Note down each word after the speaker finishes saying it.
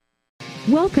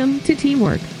Welcome to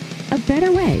Teamwork, A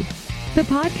Better Way, the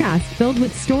podcast filled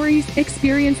with stories,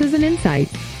 experiences, and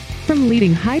insights from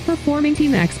leading high-performing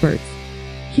team experts.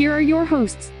 Here are your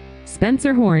hosts,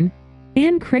 Spencer Horn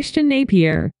and Christian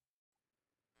Napier.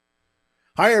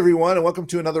 Hi, everyone, and welcome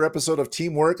to another episode of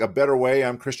Teamwork, A Better Way.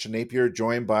 I'm Christian Napier,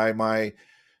 joined by my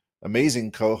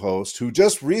amazing co-host who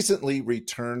just recently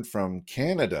returned from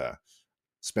Canada,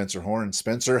 Spencer Horn.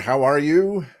 Spencer, how are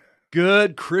you?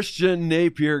 Good, Christian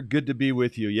Napier. Good to be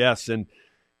with you. Yes, and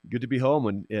good to be home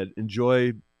and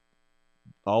enjoy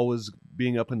always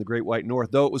being up in the Great White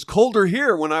North, though it was colder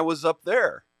here when I was up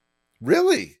there.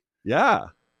 Really? Yeah.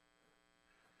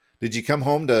 Did you come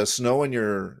home to snow in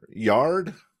your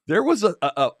yard? There was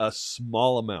a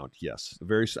small amount, yes.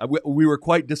 We were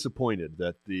quite disappointed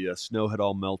that the snow had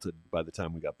all melted by the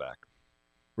time we got back.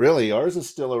 Really? Ours is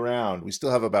still around. We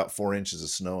still have about 4 inches of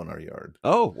snow in our yard.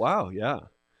 Oh, wow, yeah.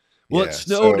 Well, it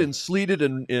snowed and sleeted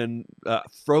and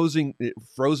freezing,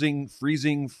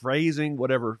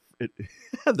 whatever.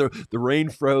 The rain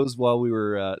froze while we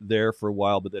were there for a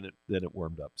while, but then it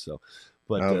warmed up. So,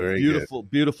 but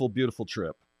beautiful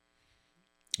trip.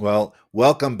 Well,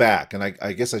 welcome back, and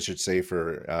I guess I should say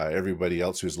for everybody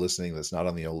else who's listening that's not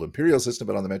on the old imperial system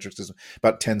but on the metric system,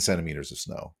 about 10 centimeters of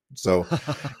snow. So,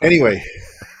 anyway,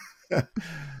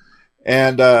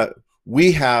 and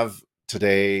we have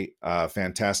today, a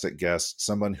fantastic guest,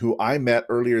 someone who I met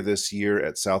earlier this year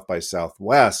at South by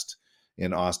Southwest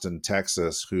in Austin,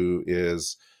 Texas, who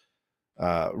is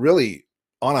really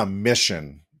on a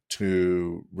mission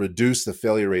to reduce the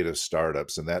failure rate of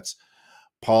startups, and that's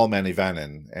Paul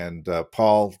Manivanan. And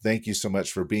Paul, thank you so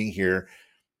much for being here.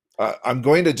 I'm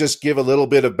going to just give a little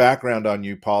bit of background on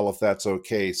you, Paul, if that's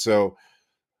okay. So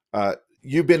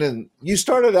you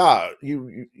started out,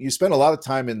 you spent a lot of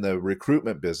time in the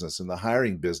recruitment business and the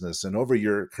hiring business, and over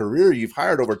your career, you've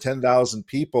hired over 10,000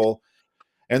 people.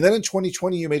 And then in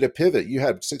 2020, you made a pivot. You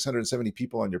had 670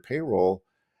 people on your payroll,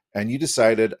 and you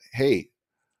decided, hey,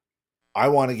 I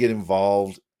want to get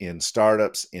involved in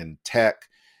startups, in tech,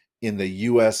 in the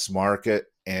US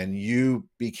market. And you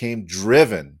became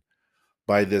driven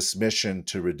by this mission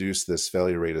to reduce this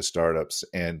failure rate of startups.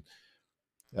 And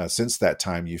since that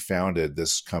time, you founded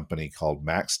this company called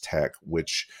Max Tech,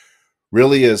 which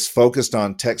really is focused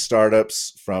on tech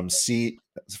startups from seed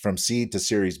to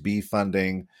Series B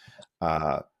funding,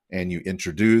 and you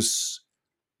introduce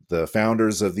the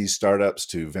founders of these startups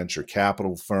to venture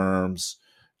capital firms.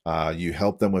 You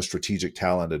help them with strategic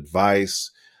talent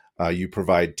advice. You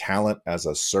provide talent as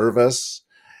a service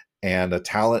and a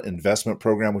talent investment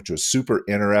program, which was super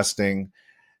interesting.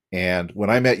 And when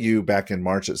I met you back in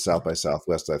March at South by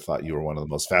Southwest, I thought you were one of the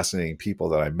most fascinating people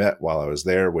that I met while I was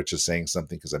there, which is saying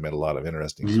something because I met a lot of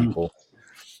interesting people.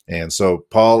 And so,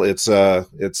 Paul, it's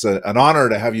an honor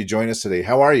to have you join us today.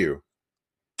 How are you?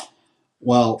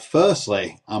 Well,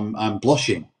 firstly, I'm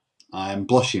blushing. I'm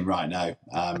blushing right now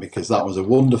because that was a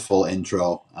wonderful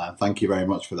intro. Thank you very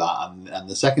much for that. And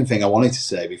the second thing I wanted to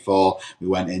say before we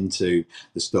went into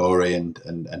the story and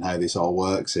how this all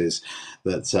works is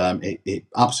that it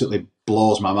absolutely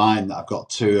blows my mind that I've got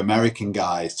two American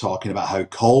guys talking about how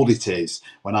cold it is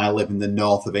when I live in the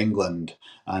north of England.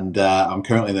 And I'm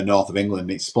currently in the north of England.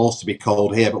 It's supposed to be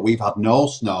cold here, but we've had no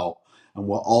snow. And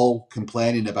we're all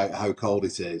complaining about how cold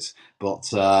it is, but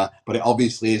it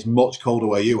obviously is much colder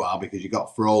where you are because you've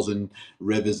got frozen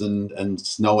rivers and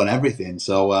snow and everything.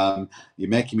 So you're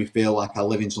making me feel like I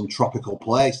live in some tropical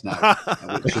place now,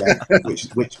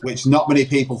 which not many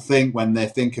people think when they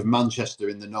think of Manchester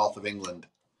in the north of England.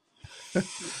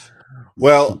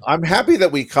 Well, I'm happy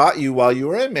that we caught you while you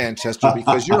were in Manchester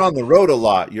because you're on the road a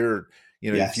lot. Yes.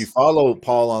 If you follow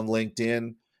Paul on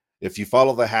LinkedIn. If you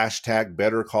follow the hashtag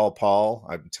Better Call Paul,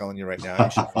 I'm telling you right now,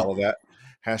 you should follow that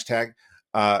hashtag.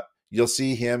 You'll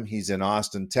see him. He's in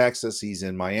Austin, Texas. He's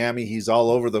in Miami. He's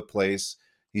all over the place.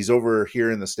 He's over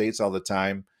here in the States all the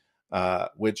time,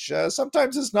 which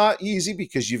sometimes is not easy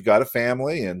because you've got a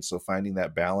family. And so finding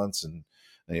that balance and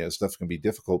stuff can be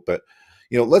difficult. But,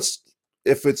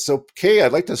 if it's okay,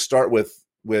 I'd like to start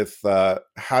with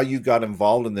how you got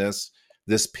involved in this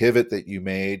pivot that you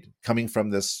made, coming from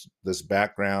this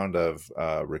background of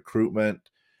recruitment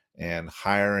and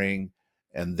hiring,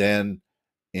 and then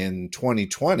in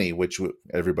 2020, which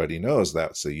everybody knows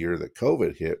that's the year that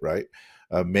COVID hit, right?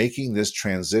 Making this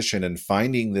transition and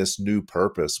finding this new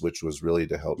purpose, which was really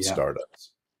to help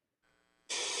startups.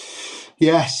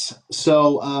 Yes.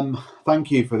 So, thank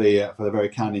you for the very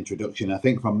kind introduction. I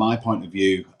think from my point of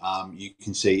view, you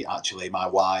can see actually my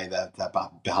why. They're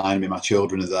back behind me. My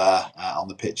children are there on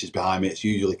the pictures behind me. It's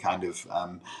usually kind of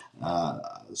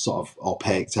sort of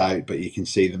opaqued out, but you can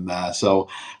see them there. So,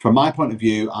 from my point of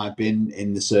view, I've been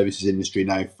in the services industry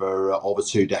now for over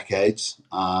 2 decades.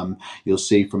 You'll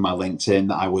see from my LinkedIn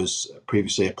that I was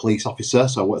previously a police officer,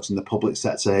 so I worked in the public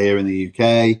sector here in the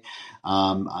UK.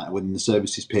 Within the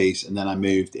services piece, and then I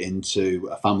moved into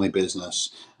a family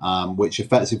business, which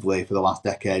effectively for the last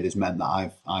decade has meant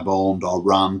that I've owned or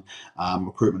ran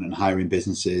recruitment and hiring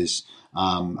businesses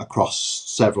across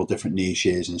several different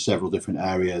niches and several different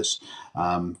areas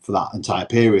for that entire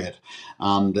period.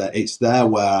 And it's there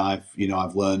where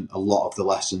I've learned a lot of the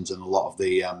lessons and a lot of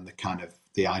the kind of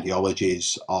the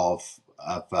ideologies of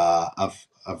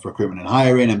recruitment and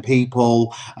hiring and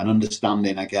people, and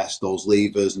understanding, I guess, those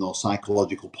levers and those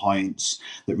psychological points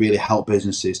that really help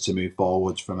businesses to move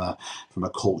forwards from a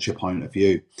culture point of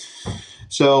view.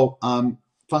 So,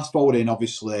 fast forwarding,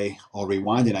 obviously, or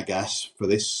rewinding, I guess, for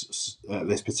this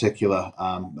particular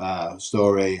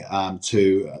story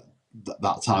to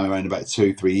that time around about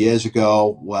 2-3 years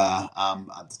ago, where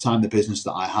at the time the business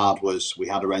that I had we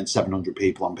had around 700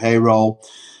 people on payroll.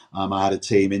 I had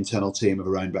a internal team of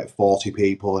around about 40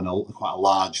 people, and quite a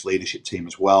large leadership team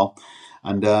as well.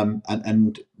 And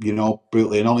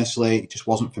brutally and honestly, it just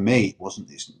wasn't for me. It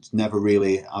wasn't. It's never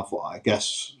really. I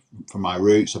guess from my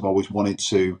roots, I've always wanted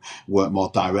to work more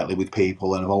directly with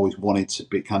people, and I've always wanted to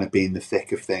be in the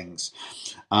thick of things.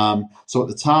 So at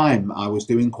the time, I was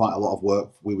doing quite a lot of work.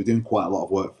 We were doing quite a lot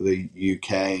of work for the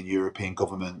UK and European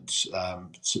governments,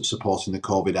 supporting the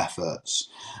COVID efforts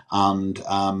and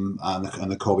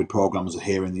the COVID programs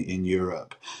here in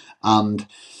Europe.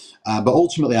 But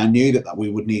ultimately, I knew that we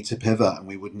would need to pivot and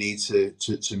we would need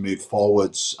to move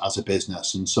forwards as a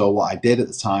business. And so what I did at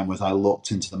the time was I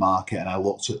looked into the market and I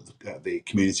looked at the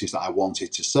communities that I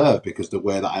wanted to serve, because the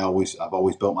way that I've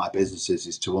always built my businesses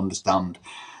is to understand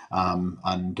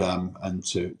and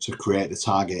to create the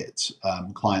target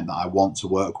client that I want to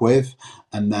work with,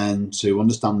 and then to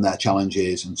understand their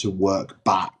challenges and to work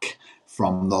back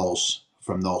from those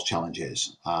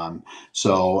challenges.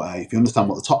 So if you understand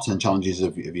what the top 10 challenges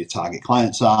of your target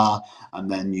clients are, and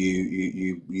then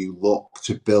you look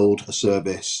to build a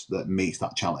service that meets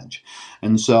that challenge.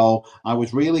 And so I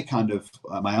was really kind of,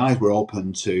 my eyes were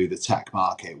open to the tech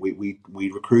market. We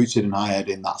recruited and hired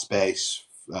in that space,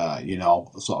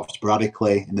 sort of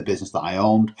sporadically in the business that I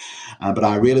owned. But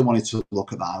I really wanted to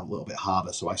look at that a little bit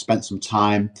harder. So I spent some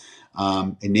time,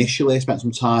 initially spent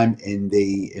some time in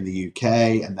the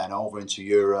UK, and then over into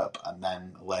Europe, and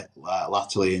then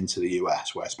latterly into the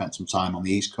US, where I spent some time on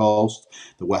the East Coast,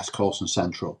 the West Coast and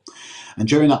Central. And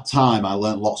during that time, I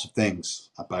learned lots of things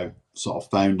about sort of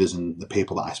founders and the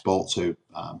people that I spoke to,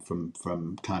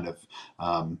 from kind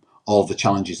of all the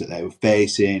challenges that they were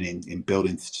facing in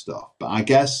building stuff. But I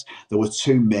guess there were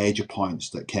two major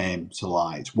points that came to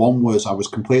light. One was I was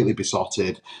completely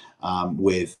besotted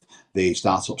with the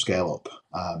startup scale up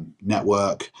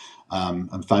network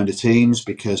and founder teams,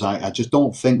 because I just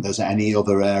don't think there's any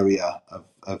other area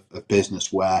of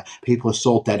business where people are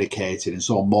so dedicated and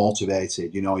so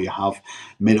motivated. You have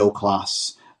middle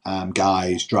class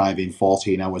guys driving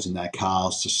 14 hours in their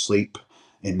cars to sleep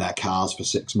in their cars for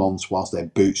 6 months whilst they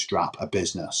bootstrap a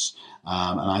business.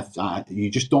 And you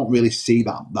just don't really see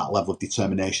that level of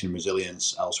determination and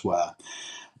resilience elsewhere.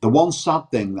 The one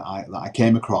sad thing that I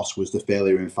came across was the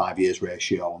failure in 5 years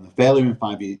ratio. And the failure in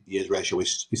 5 years ratio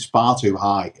is far too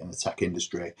high in the tech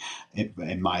industry,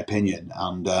 in my opinion.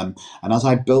 And as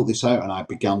I built this out and I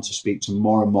began to speak to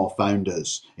more and more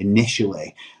founders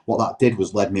initially, what that did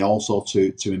was led me also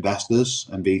to investors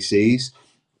and VCs.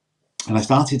 And I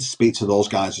started to speak to those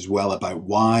guys as well about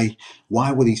why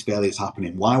were these failures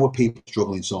happening? Why were people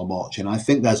struggling so much? And I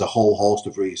think there's a whole host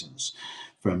of reasons,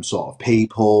 from sort of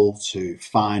people to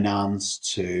finance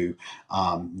to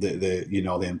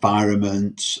the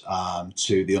environment,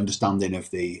 to the understanding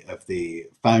of the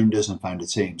founders and founder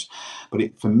teams.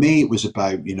 But for me, it was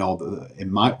about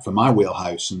for my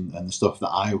wheelhouse and the stuff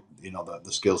that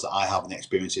the skills that I have and the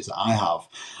experiences that I have.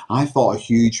 I thought a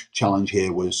huge challenge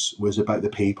here was about the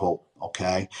people.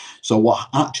 Okay, so what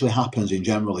actually happens in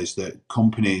general is that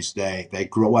companies they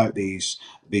grow out these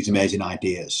amazing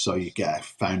ideas. So you get a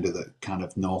founder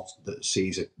that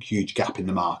sees a huge gap in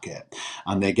the market,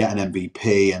 and they get an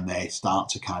MVP and they start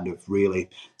to kind of really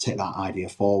take that idea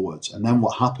forwards. And then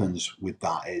what happens with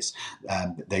that is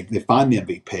they find the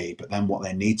MVP, but then what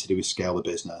they need to do is scale the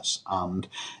business. And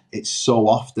it's so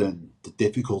often the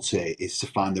difficulty is to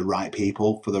find the right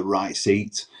people for the right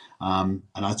seat. And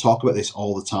I talk about this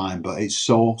all the time, but it's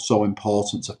so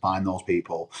important to find those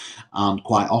people. And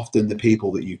quite often the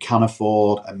people that you can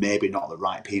afford are maybe not the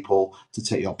right people to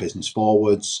take your business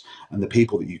forwards, and the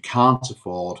people that you can't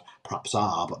afford perhaps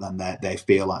are, but then they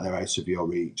feel like they're out of your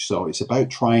reach. So it's about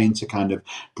trying to kind of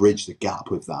bridge the gap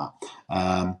with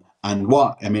that. And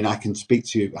what I mean, I can speak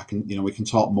to you. We can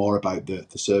talk more about the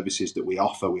services that we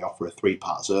offer. We offer a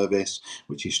 3-part service,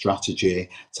 which is strategy,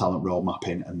 talent road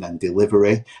mapping, and then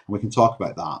delivery. And we can talk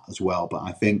about that as well. But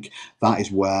I think that is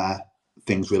where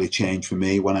things really changed for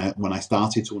me when I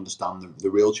started to understand the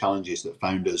real challenges that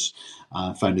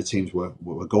founder teams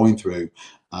were going through,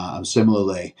 and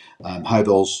similarly how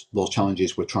those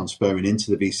challenges were transferring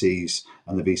into the VCs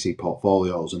and the VC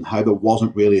portfolios, and how there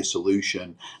wasn't really a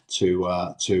solution to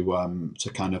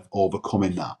kind of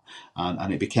overcoming that,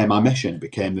 and it became my mission. It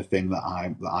became the thing that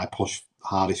I pushed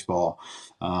hardest for.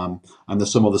 And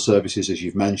there's some other services, as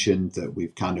you've mentioned, that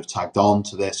we've kind of tagged on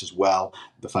to this as well.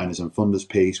 The founders and funders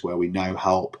piece, where we now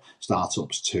help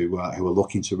startups who are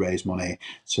looking to raise money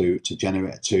to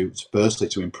firstly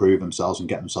to improve themselves and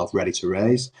get themselves ready to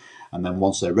raise. And then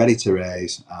once they're ready to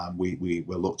raise, we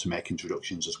will look to make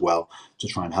introductions as well to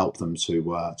try and help them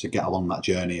to get along that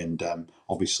journey, and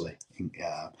obviously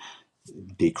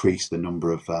decrease the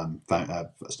number of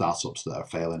startups that are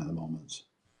failing at the moment.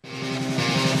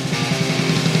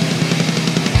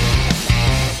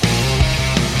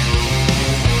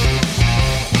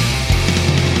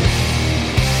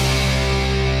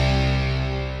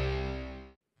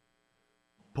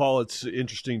 Paul, it's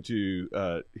interesting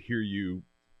to hear you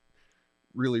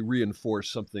really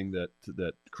reinforce something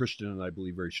that Christian and I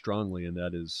believe very strongly, and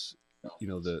that is,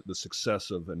 the success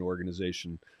of an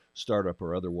organization, startup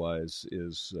or otherwise,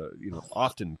 is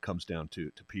often comes down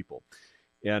to people.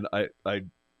 And I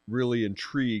really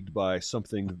intrigued by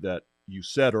something that you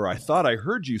said, or I thought I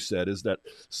heard you said, is that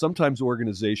sometimes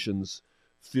organizations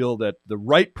feel that the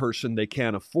right person they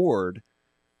can't afford,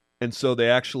 and so they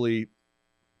actually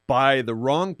buy the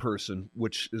wrong person,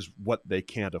 which is what they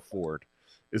can't afford.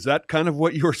 Is that kind of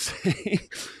what you're saying?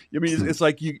 I mean, it's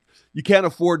like you can't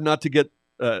afford not to get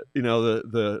the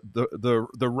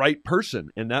right person,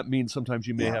 and that means sometimes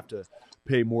you may have to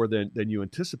pay more than you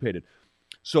anticipated.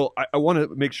 So I want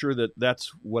to make sure that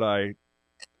that's what I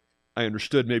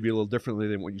understood, maybe a little differently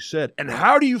than what you said. And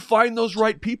how do you find those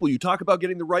right people? You talk about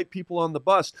getting the right people on the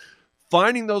bus.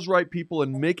 Finding those right people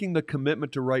and making the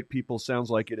commitment to right people sounds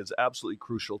like it is absolutely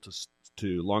crucial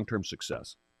to long-term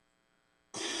success.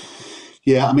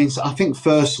 Yeah, I mean, I think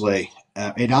firstly,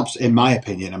 in my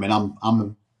opinion, I mean,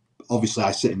 I'm obviously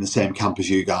I sit in the same camp as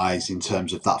you guys in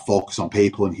terms of that focus on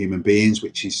people and human beings,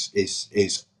 which is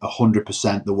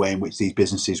 100% the way in which these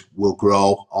businesses will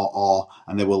grow,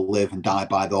 and they will live and die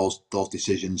by those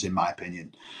decisions, in my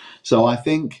opinion. So I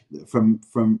think from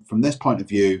this point of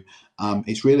view,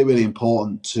 it's really, really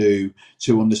important to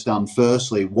understand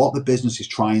firstly what the business is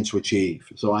trying to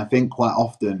achieve. So I think quite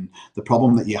often the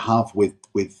problem that you have with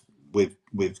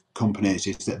companies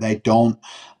is that they don't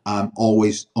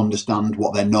always understand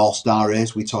what their North Star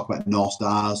is. We talk about North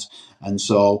Stars, and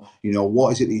so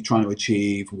what is it that you're trying to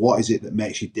achieve? What is it that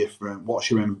makes you different?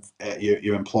 What's your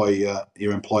employer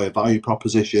value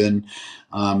proposition?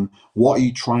 What are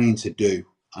you trying to do?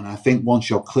 And I think once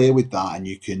you're clear with that and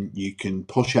you can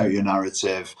push out your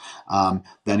narrative,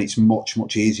 then it's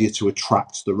much easier to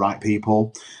attract the right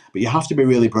people. But you have to be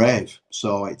really brave.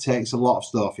 So it takes a lot of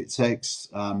stuff. It takes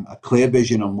a clear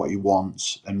vision on what you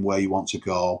want and where you want to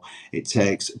go. It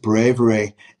takes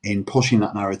bravery in pushing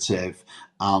that narrative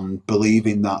and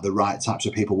believing that the right types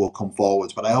of people will come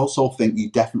forward. But I also think you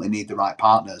definitely need the right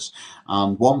partners.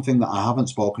 And one thing that I haven't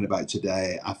spoken about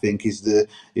today, I think, is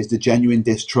the genuine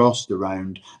distrust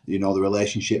around the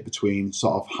relationship between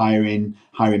sort of hiring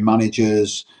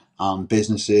managers and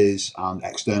businesses and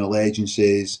external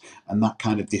agencies, and that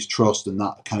kind of distrust and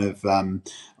that kind of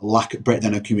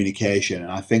breakdown of communication.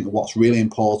 And I think what's really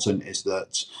important is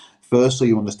that firstly,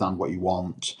 you understand what you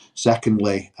want.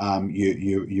 Secondly,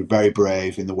 you're very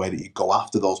brave in the way that you go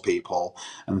after those people.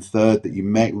 And third, that you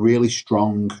make really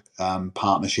strong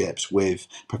partnerships with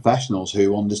professionals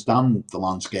who understand the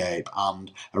landscape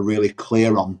and are really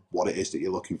clear on what it is that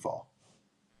you're looking for.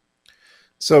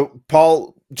 So,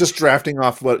 Paul, just drafting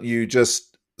off what you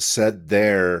just said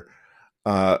there,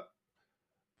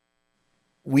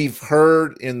 we've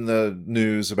heard in the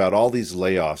news about all these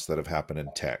layoffs that have happened in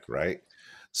tech, right?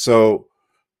 So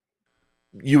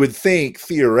you would think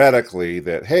theoretically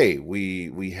that, hey,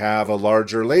 we have a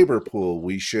larger labor pool.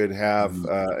 We should have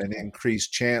an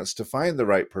increased chance to find the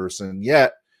right person.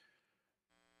 Yet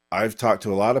I've talked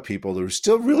to a lot of people who are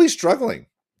still really struggling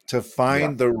to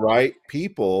find the right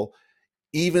people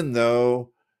even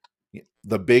though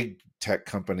the big tech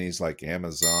companies like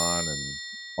Amazon and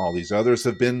all these others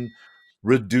have been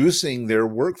reducing their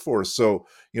workforce. So,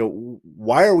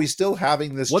 why are we still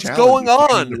having this What's challenge going of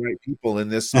finding on? the right people in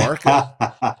this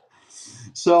market?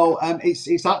 So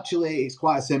it's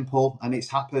quite simple, and it's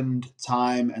happened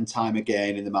time and time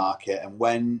again in the market. And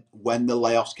when the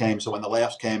layoffs came, so when the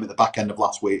layoffs came at the back end of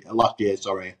last year,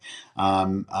 sorry,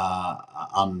 and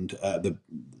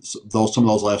some of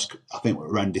those layoffs I think were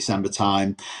around December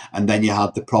time, and then you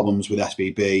had the problems with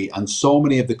SVB, and so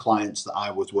many of the clients that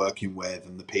I was working with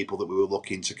and the people that we were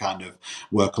looking to kind of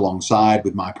work alongside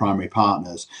with my primary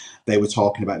partners, they were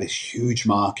talking about this huge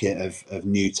market of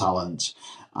new talent.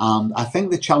 And I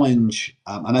think the challenge,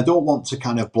 and I don't want to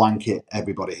kind of blanket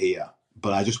everybody here,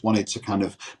 but I just wanted to kind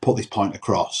of put this point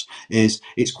across, is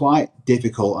it's quite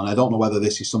difficult. And I don't know whether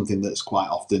this is something that's quite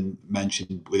often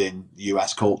mentioned within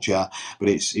US culture, but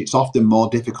it's often more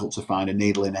difficult to find a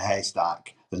needle in a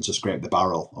haystack than to scrape the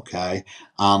barrel. Okay.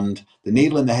 And the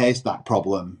needle in the haystack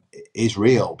problem is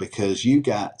real, because you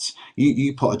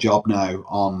put a job now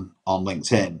on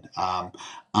LinkedIn,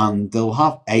 and they'll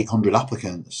have 800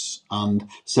 applicants, and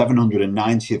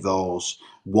 790 of those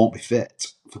won't be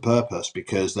fit for purpose,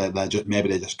 because they're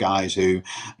just guys who,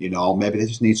 maybe they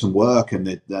just need some work, and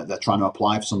they're trying to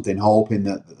apply for something hoping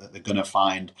that they're going to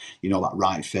find that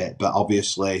right fit. But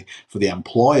obviously for the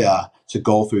employer to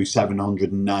go through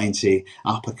 790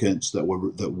 applicants that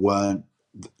weren't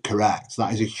correct,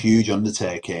 that is a huge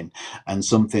undertaking, and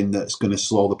something that's going to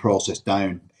slow the process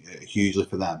down hugely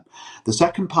for them. The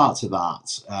second part to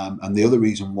that, and the other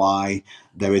reason why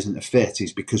there isn't a fit,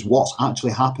 is because what's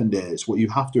actually happened is, what you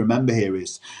have to remember here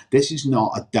is, this is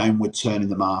not a downward turn in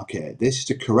the market. This is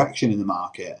a correction in the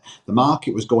market. The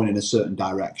market was going in a certain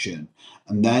direction,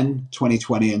 and then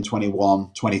 2020 and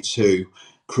 21, 22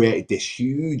 created this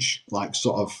huge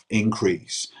sort of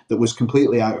increase that was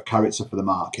completely out of character for the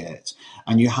market.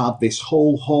 And you had this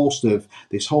whole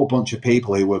bunch of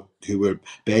people who were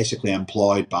basically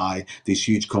employed by these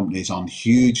huge companies on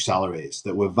huge salaries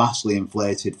that were vastly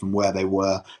inflated from where they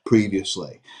were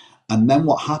previously. And then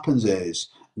what happens is,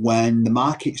 when the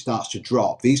market starts to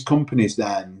drop, these companies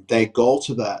then they go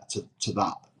to that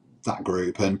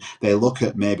group, and they look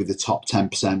at maybe the top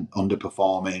 10%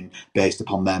 underperforming based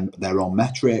upon their own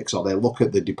metrics, or they look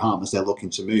at the departments they're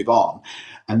looking to move on,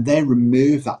 and they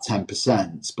remove that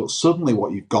 10%. But suddenly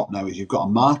what you've got now is, you've got a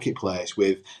marketplace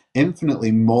with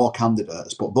infinitely more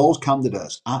candidates, but those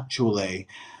candidates actually,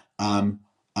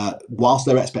 whilst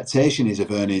their expectation is of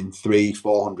earning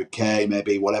 300-400k,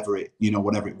 maybe whatever it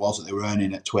was that they were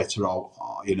earning at Twitter, or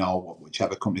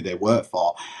whichever company they work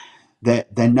for, they're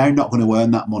now not going to earn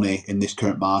that money in this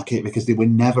current market, because they were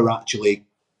never actually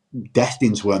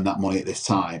destined to earn that money at this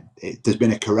time. There's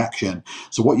been a correction.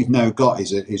 So what you've now got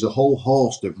is a whole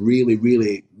host of really,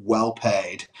 really well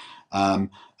paid,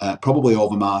 probably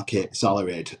over market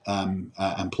salaried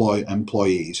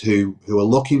employees who are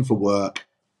looking for work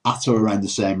at or around the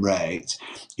same rate,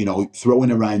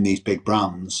 throwing around these big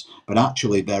brands, but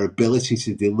actually their ability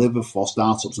to deliver for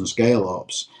startups and scale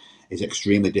ups is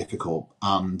extremely difficult.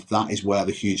 And that is where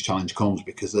the huge challenge comes,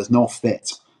 because there's no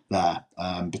fit there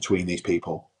between these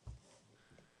people.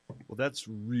 Well, that's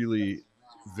really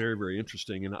very, very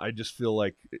interesting, and I just feel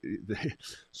like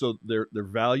so their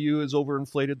value is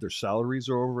overinflated, their salaries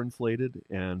are overinflated,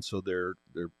 and so they're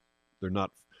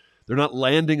not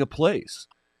landing a place.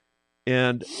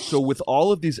 And so with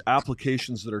all of these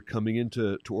applications that are coming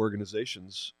into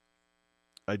organizations,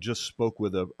 I just spoke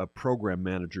with a program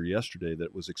manager yesterday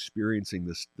that was experiencing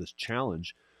this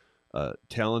challenge,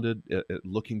 talented,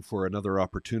 looking for another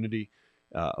opportunity,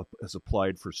 has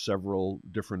applied for several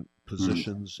different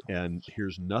positions, and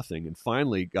here's nothing. And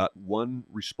finally got one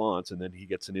response, and then he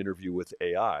gets an interview with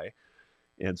AI.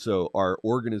 And so are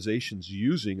organizations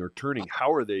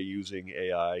how are they using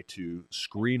AI to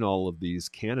screen all of these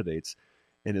candidates?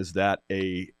 And is that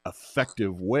a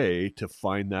effective way to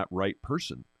find that right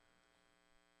person?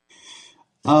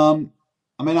 I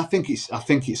think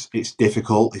it's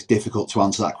difficult. It's difficult to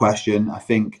answer that question. I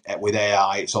think with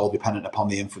AI, it's all dependent upon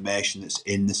the information that's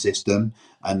in the system,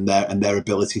 and their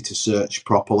ability to search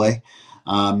properly.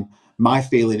 My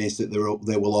feeling is that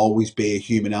there will always be a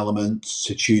human element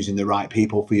to choosing the right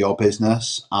people for your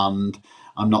business, and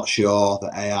I'm not sure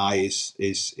that AI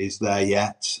is there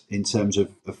yet in terms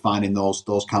of finding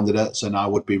those candidates. And I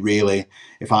would be really,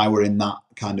 if I were in that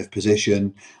kind of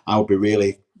position, I would be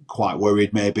really quite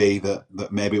worried maybe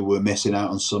that maybe we're missing out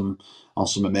on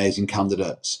some amazing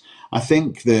candidates. I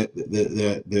think that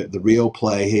the real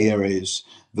play here is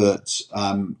that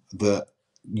that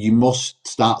you must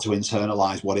start to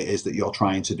internalize what it is that you're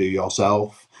trying to do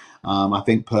yourself. I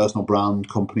think personal brand,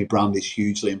 company brand is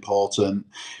hugely important.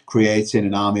 Creating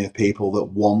an army of people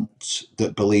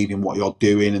that believe in what you're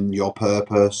doing and your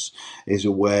purpose is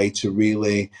a way to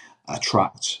really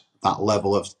attract that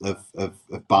level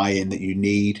of buy-in that you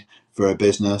need for a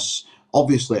business.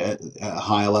 Obviously, at a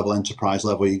higher level, enterprise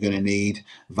level, you're going to need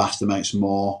vast amounts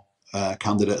more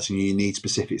candidates, and you need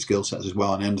specific skill sets as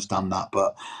well. And I understand that,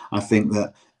 but I think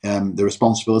that the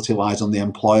responsibility lies on the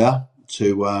employer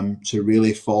to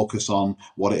really focus on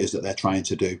what it is that they're trying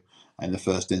to do in the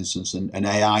first instance. And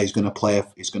AI is going to play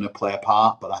a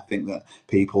part, but I think that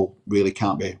people really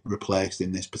can't be replaced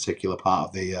in this particular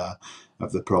part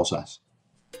of the process.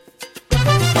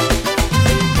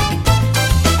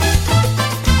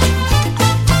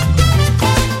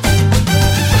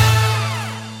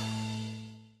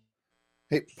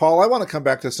 Hey, Paul, I want to come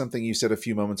back to something you said a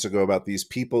few moments ago about these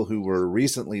people who were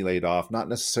recently laid off, not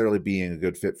necessarily being a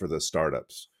good fit for the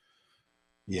startups.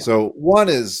 Yeah. So one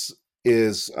is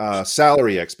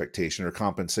salary expectation or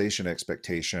compensation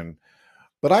expectation.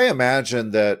 But I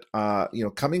imagine that,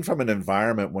 coming from an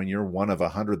environment when you're one of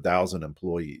 100,000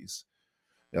 employees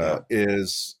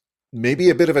is maybe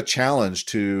a bit of a challenge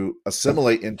to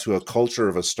assimilate into a culture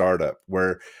of a startup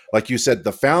where, like you said,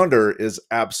 the founder is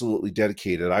absolutely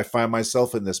dedicated. I find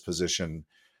myself in this position.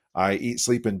 I eat,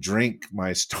 sleep, and drink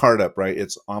my startup, right?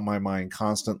 It's on my mind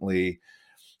constantly.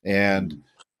 And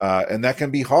that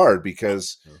can be hard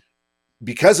because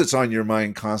it's on your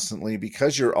mind constantly,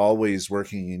 because you're always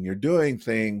working and you're doing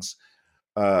things.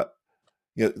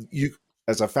 You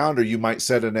as a founder, you might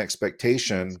set an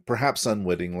expectation, perhaps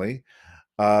unwittingly,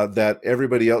 that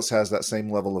everybody else has that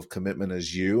same level of commitment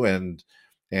as you, and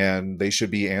they should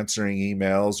be answering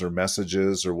emails or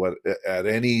messages or what at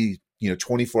any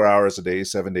 24 hours a day,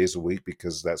 7 days a week,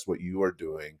 because that's what you are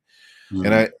doing.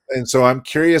 And so I'm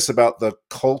curious about the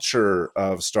culture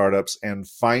of startups and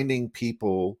finding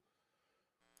people,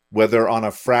 whether on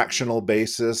a fractional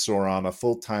basis or on a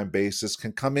full-time basis,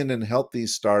 can come in and help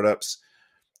these startups,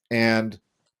 and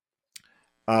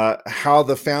how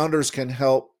the founders can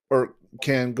help or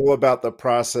can go about the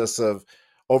process of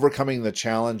overcoming the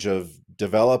challenge of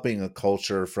developing a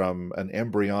culture from an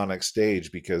embryonic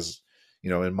stage. Because,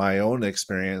 in my own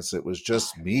experience, it was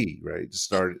just me, right?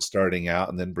 Starting out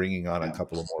and then bringing on a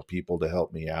couple of more people to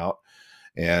help me out.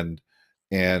 And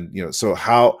so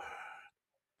how,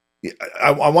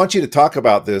 I want you to talk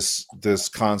about this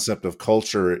concept of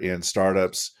culture in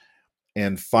startups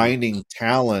and finding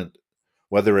talent,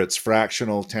 whether it's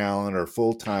fractional talent or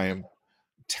full-time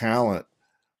talent,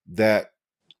 that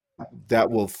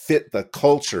will fit the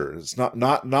culture. It's not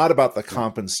about the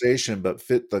compensation, but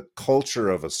fit the culture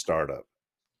of a startup.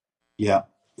 Yeah.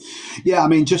 I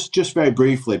mean, just very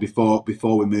briefly before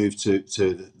we move to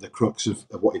the crux of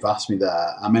what you've asked me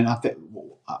there. I mean, I think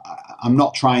I'm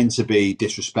not trying to be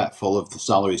disrespectful of the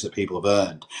salaries that people have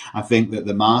earned. I think that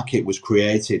the market was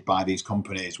created by these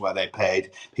companies where they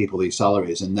paid people these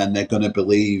salaries, and then they're going to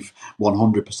believe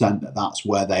 100% that that's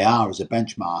where they are as a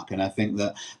benchmark. And I think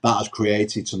that has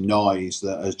created some noise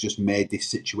that has just made this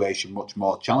situation much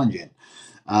more challenging.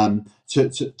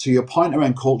 To your point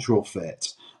around cultural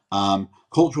fit.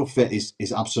 Cultural fit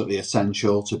is absolutely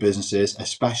essential to businesses,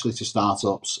 especially to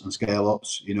startups and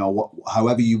scale-ups.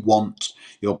 However you want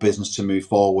your business to move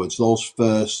forwards, those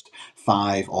first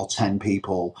 5 or 10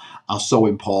 people are so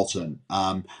important.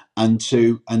 And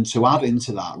to add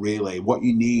into that, really, what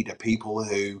you need are people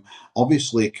who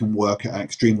obviously can work at an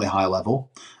extremely high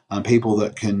level, and people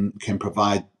that can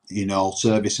provide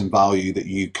service and value that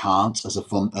you can't as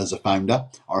a founder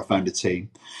or a founder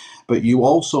team. But you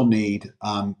also need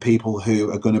people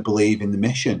who are going to believe in the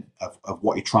mission of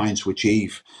what you're trying to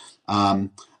achieve. And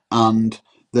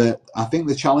I think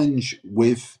the challenge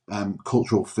with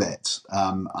cultural fit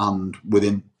and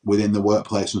within the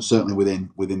workplace, and certainly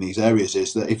within these areas,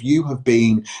 is that if you have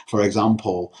been, for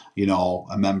example,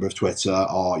 a member of Twitter,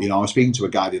 or I was speaking to a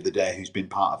guy the other day who's been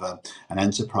part of an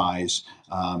enterprise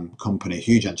company, a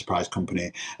huge enterprise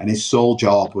company, and his sole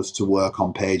job was to work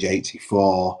on page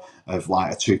 84 of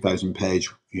like a 2,000 page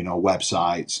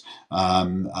website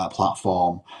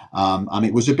platform, and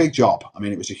it was a big job. I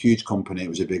mean, it was a huge company, it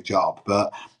was a big job,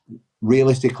 but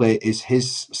realistically, is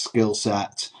his skill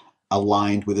set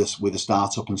aligned with a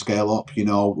startup and scale up?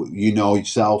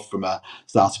 Yourself from a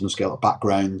startup and scale up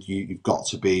background, you've got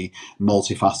to be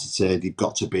multifaceted, you've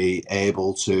got to be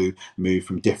able to move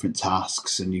from different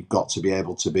tasks, and you've got to be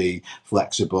able to be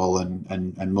flexible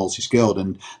and multi-skilled.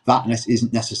 And that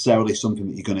isn't necessarily something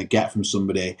that you're going to get from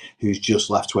somebody who's just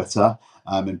left Twitter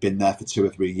and been there for 2 or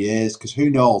 3 years, because who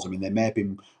knows? I mean, they may have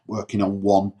been working on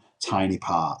one tiny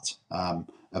part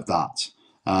of that.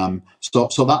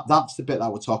 So that's the bit that I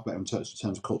would talk about in terms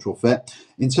of cultural fit.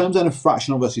 In terms of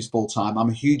fractional versus full time, I'm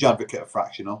a huge advocate of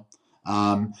fractional.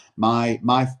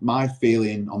 My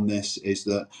feeling on this is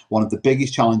that one of the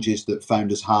biggest challenges that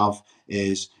founders have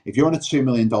is if you're on a $2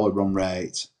 million run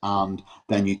rate and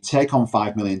then you take on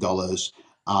 $5 million,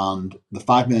 and the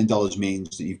 $5 million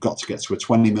means that you've got to get to a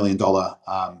 $20 million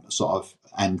sort of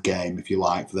end game, if you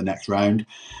like, for the next round.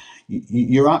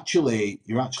 You're actually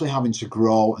having to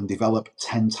grow and develop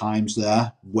 10 times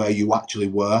there where you actually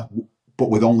were, but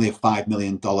with only a $5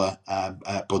 million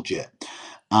budget.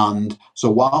 And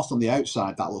so whilst on the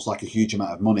outside that looks like a huge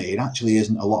amount of money, it actually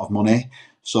isn't a lot of money.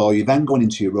 So you're then going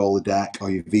into your Rolodex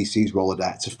or your VC's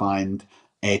Rolodex to find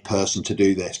a person to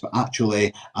do this, but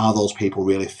actually, are those people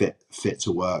really fit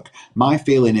to work? My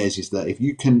feeling is that if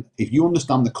you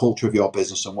understand the culture of your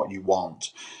business and what you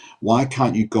want, why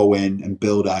can't you go in and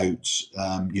build out,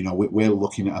 we're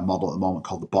looking at a model at the moment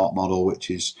called the BOT model, which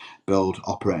is build,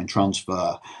 operate and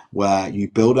transfer, where you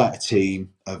build out a team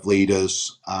of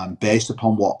leaders based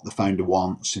upon what the founder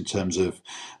wants in terms of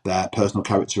their personal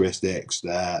characteristics,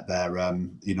 their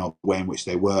way in which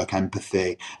they work,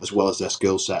 empathy, as well as their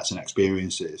skill sets and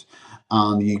experiences.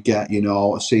 And you get, a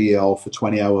CEO for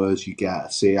 20 hours, you get a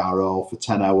CRO for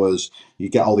 10 hours, you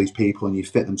get all these people and you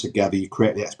fit them together, you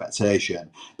create the expectation.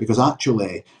 Because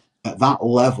actually, at that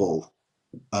level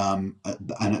and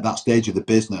at that stage of the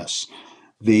business,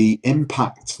 the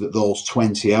impact that those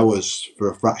 20 hours for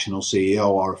a fractional CEO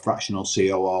or a fractional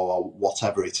COO or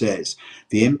whatever it is,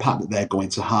 the impact that they're going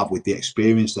to have with the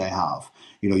experience they have,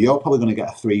 you're probably going to get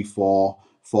a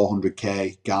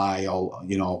 400K guy or,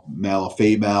 male or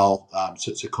female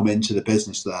to come into the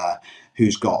business there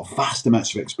who's got vast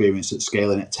amounts of experience at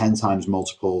scaling at 10 times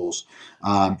multiples.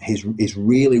 He's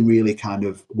really, really kind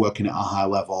of working at a high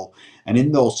level. And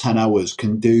in those 10 hours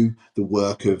can do the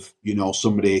work of,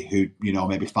 somebody who,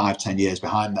 maybe 5-10 years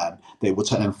behind them, they would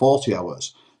take them 40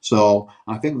 hours. So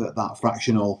I think that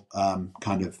fractional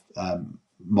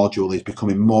module is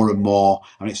becoming more and more,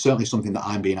 and it's certainly something that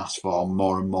I'm being asked for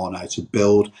more and more now, to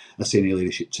build a senior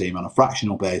leadership team on a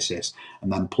fractional basis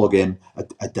and then plug in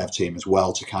a dev team as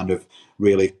well to kind of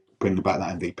really bring about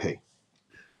that MVP.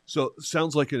 So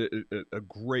sounds like a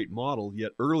great model,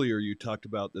 yet earlier you talked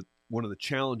about that one of the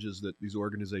challenges that these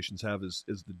organizations have is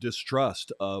the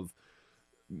distrust of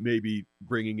maybe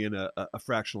bringing in a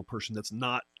fractional person that's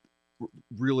not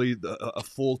really a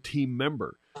full team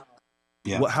member.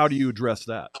 Yeah. How do you address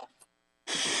that?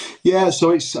 Yeah,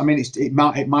 so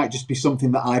it might just be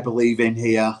something that I believe in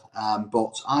here,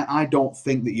 but I don't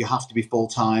think that you have to be full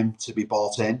time to be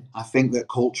bought in. I think that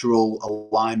cultural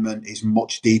alignment is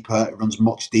much deeper. It runs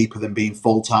much deeper than being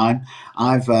full time.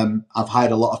 I've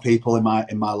hired a lot of people in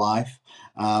my life,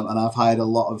 and I've hired a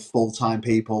lot of full time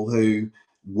people who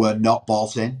were not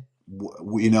bought in.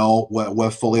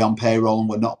 We're fully on payroll and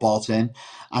we're not bought in.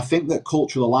 I think that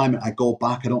cultural alignment, I go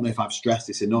back, I don't know if I've stressed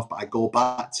this enough, but I go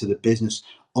back to the business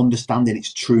understanding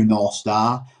its true North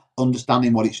Star,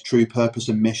 understanding what its true purpose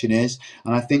and mission is.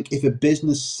 And I think if a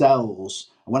business sells,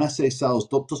 and when I say sells,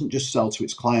 doesn't just sell to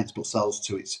its clients, but sells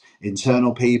to its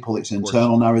internal people, its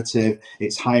internal narrative,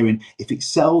 its hiring. If it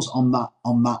sells on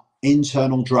that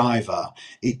internal driver,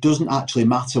 it doesn't actually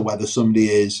matter whether somebody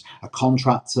is a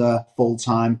contractor,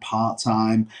 full-time,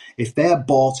 part-time. If they're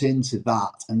bought into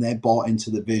that and they're bought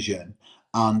into the vision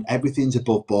and everything's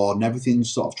above board and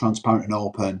everything's sort of transparent and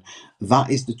open, that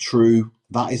is the true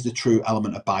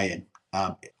element of buy-in.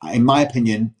 In my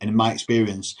opinion and in my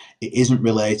experience, it isn't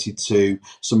related to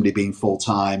somebody being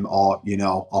full-time or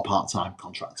part-time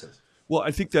contractors. Well,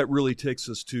 I think that really takes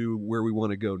us to where we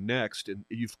want to go next. And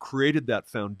you've created that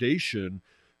foundation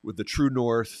with the True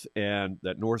North and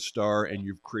that North Star, and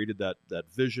you've created that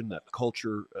vision, that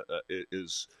culture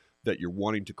is that you're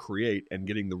wanting to create, and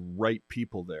getting the right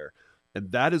people there.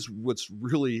 And that is what's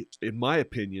really, in my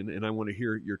opinion, and I want to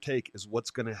hear your take, is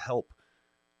what's going to help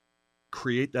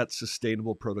create that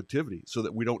sustainable productivity so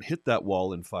that we don't hit that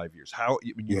wall in 5 years.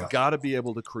 You've got to be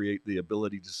able to create the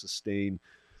ability to sustain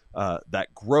that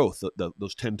growth,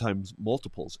 those 10 times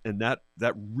multiples. And that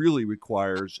really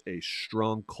requires a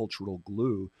strong cultural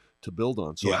glue to build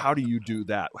on. So how do you do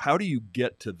that? How do you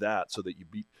get to that so that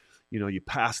you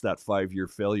pass that 5-year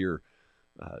failure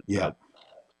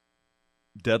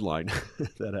deadline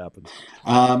that happens?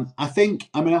 I think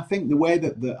the way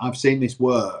that I've seen this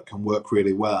work and work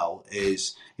really well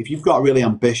is if you've got a really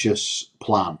ambitious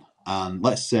plan, and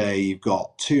let's say you've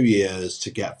got 2 years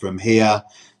to get from here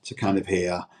to kind of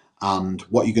here. And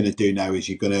what you're going to do now is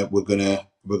we're going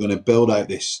to build out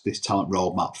this talent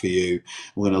roadmap for you.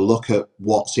 We're going to look at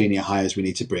what senior hires we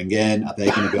need to bring in. Are they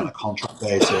going to be on a contract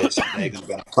basis? Are they going to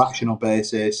be on a fractional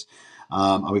basis?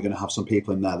 Are we going to have some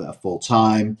people in there that are full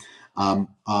time?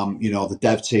 The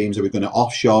dev teams, are we going to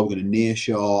offshore? Are we going to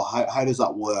nearshore? How does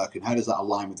that work, and how does that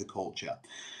align with the culture?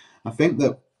 I think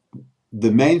that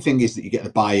the main thing is that you get the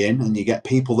buy-in and you get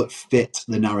people that fit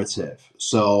the narrative.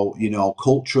 So,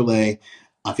 culturally,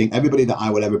 I think everybody that I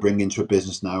would ever bring into a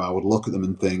business now, I would look at them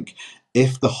and think,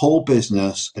 if the whole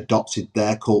business adopted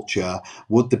their culture,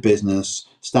 would the business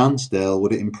stand still?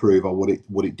 Would it improve, or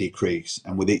would it decrease?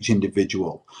 And with each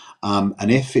individual,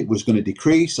 and if it was going to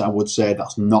decrease, I would say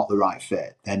that's not the right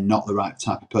fit. They're not the right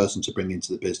type of person to bring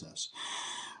into the business.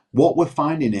 What we're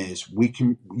finding is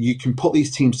you can put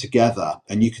these teams together,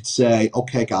 and you could say,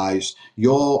 okay, guys,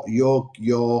 your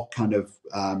kind of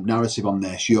narrative on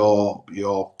this, your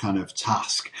kind of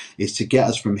task is to get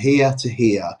us from here to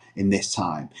here in this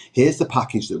time. Here's the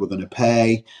package that we're going to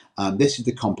pay. This is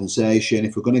the compensation.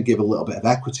 If we're going to give a little bit of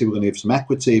equity, we're going to give some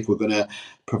equity. If we're going to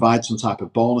provide some type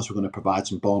of bonus, we're going to provide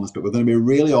some bonus. But we're going to be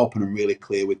really open and really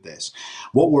clear with this.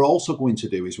 What we're also going to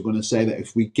do is we're going to say that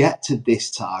if we get to this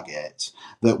target,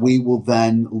 that we will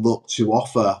then look to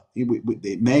offer.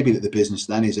 It may be that the business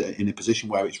then is in a position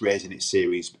where it's raising its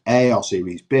Series A or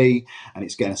Series B, and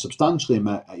it's getting a substantially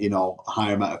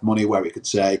higher amount of money, where it could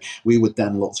say, we would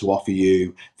then look to offer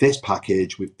you this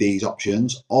package with these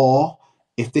options. Or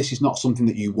if this is not something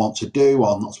that you want to do,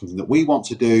 or not something that we want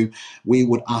to do, we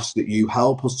would ask that you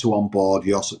help us to onboard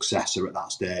your successor at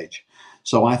that stage.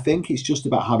 So I think it's just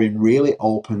about having really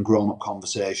open, grown-up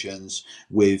conversations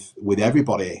with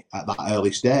everybody at that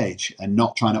early stage, and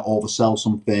not trying to oversell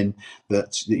something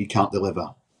that you can't deliver.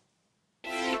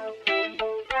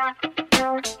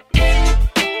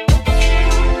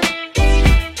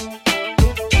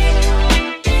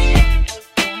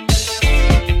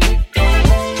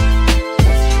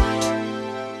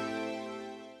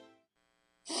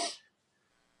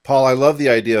 Paul, I love the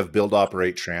idea of build,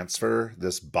 operate, transfer,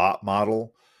 this BOT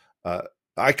model.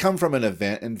 I come from an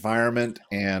event environment,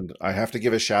 and I have to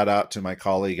give a shout out to my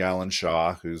colleague, Alan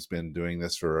Shaw, who's been doing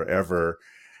this forever.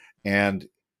 And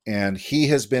he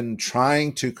has been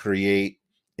trying to create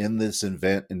in this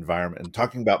event environment, and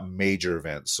talking about major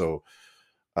events. So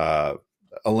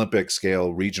Olympic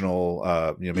scale,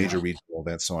 regional, major regional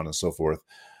events, so on and so forth.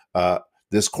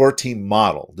 This core team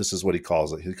model, this is what he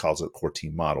calls it. He calls it core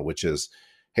team model, which is,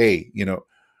 hey,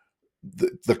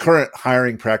 the current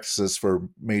hiring practices for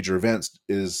major events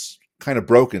is kind of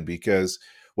broken, because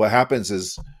what happens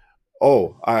is,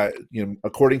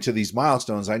 according to these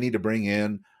milestones, I need to bring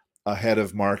in a head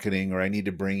of marketing, or I need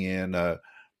to bring in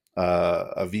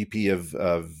a VP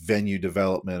of venue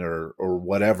development, or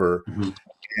whatever. Mm-hmm.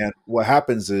 And what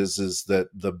happens is that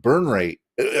the burn rate,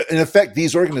 in effect,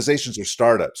 these organizations are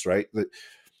startups, right?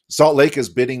 Salt Lake is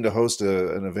bidding to host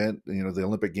an event, the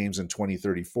Olympic Games in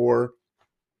 2034.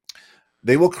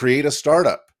 They will create a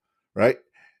startup, right?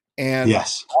 And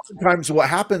yes, oftentimes what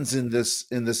happens in this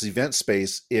event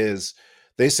space is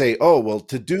they say, oh, well,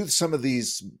 to do some of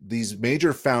these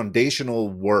major foundational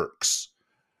works,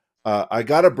 I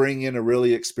got to bring in a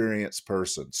really experienced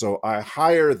person. So I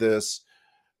hire this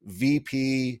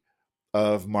VP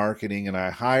of marketing, and I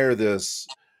hire this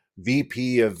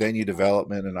VP of venue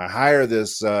development, and I hire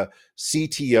this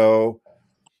CTO.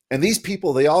 And these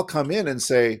people, they all come in and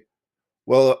say,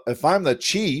 well, if I'm the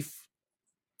chief,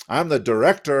 I'm the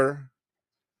director.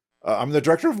 I'm the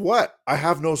director of what? I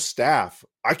have no staff.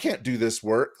 I can't do this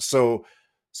work. So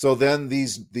then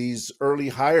these early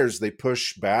hires, they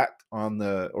push back on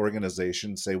the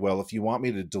organization, say, well, if you want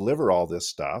me to deliver all this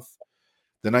stuff,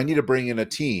 then I need to bring in a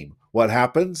team. What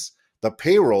happens? The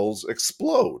payrolls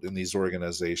explode in these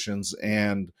organizations,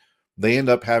 and they end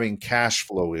up having cash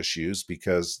flow issues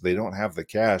because they don't have the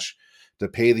cash to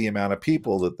pay the amount of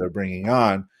people that they're bringing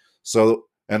on. So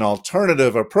an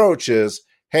alternative approach is,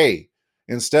 hey,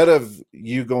 instead of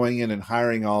you going in and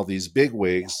hiring all these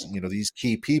bigwigs, these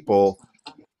key people,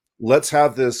 let's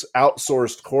have this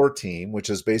outsourced core team, which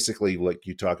is basically, like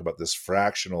you talk about, this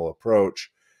fractional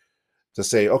approach, to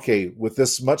say, okay, with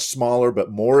this much smaller but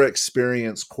more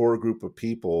experienced core group of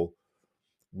people,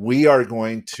 we are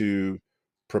going to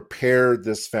prepare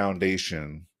this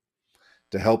foundation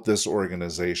to help this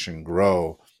organization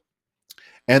grow.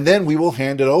 And then we will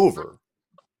hand it over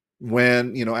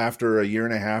when, after a year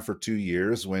and a half or 2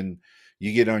 years, when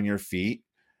you get on your feet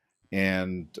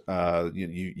and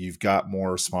you've got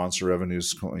more sponsor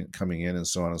revenues coming in and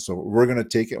so on and so forth. We're going to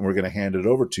take it and we're going to hand it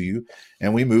over to you,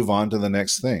 and we move on to the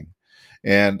next thing.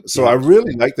 And so I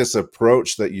really like this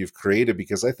approach that you've created,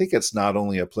 because I think it's not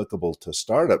only applicable to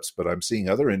startups, but I'm seeing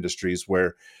other industries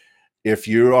where if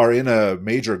you are in a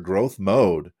major growth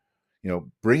mode,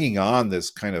 bringing on this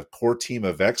kind of core team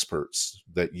of experts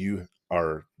that you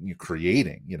are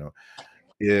creating,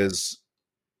 is,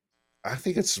 I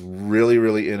think it's really,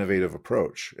 really innovative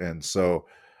approach. And so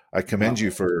I commend you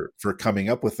for coming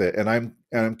up with it. And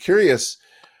I'm curious,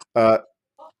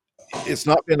 it's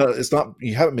not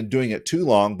you haven't been doing it too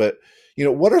long, but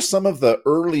what are some of the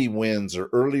early wins or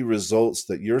early results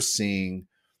that you're seeing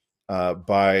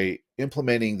by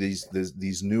implementing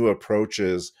these new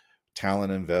approaches,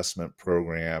 talent investment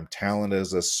program, talent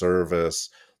as a service,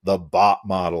 the bot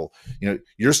model?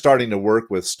 You're starting to work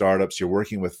with startups, you're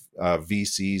working with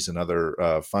VCs and other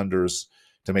funders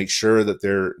to make sure that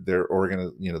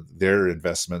their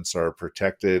investments are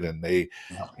protected and they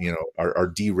are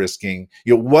de-risking.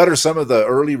 What are some of the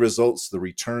early results, the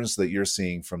returns that you're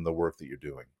seeing from the work that you're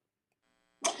doing?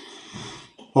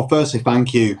 Well, firstly,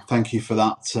 thank you for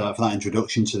that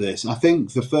introduction to this. I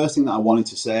think the first thing that I wanted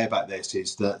to say about this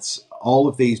is that all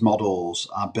of these models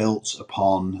are built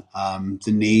upon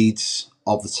the needs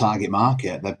of the target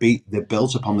market. They're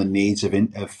built upon the needs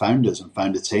of founders and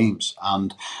founder teams.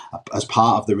 And as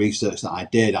part of the research that I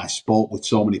did, I spoke with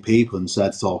so many people and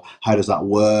said, "So how does that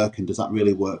work? And does that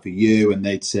really work for you?" And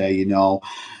they'd say,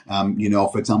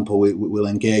 for example, we'll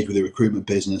engage with a recruitment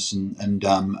business and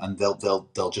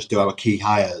they'll just do our key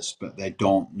hires, but they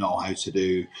don't know how to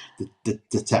do the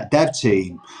tech dev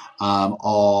team.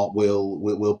 Or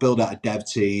we'll build out a dev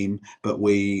team, but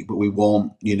we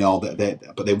won't,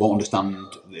 but they won't understand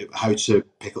how to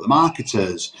pick up the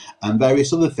marketers and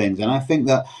various other things. And I think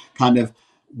that kind of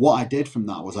what I did from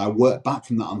that was I worked back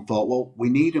from that and thought, well, we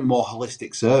need a more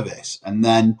holistic service. And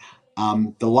then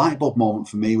the light bulb moment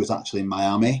for me was actually in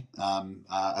Miami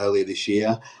earlier this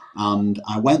year, and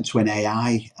I went to an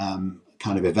AI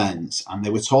kind of events, and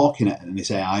they were talking at this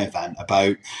AI event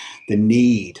about the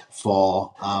need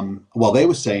for they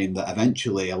were saying that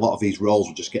eventually a lot of these roles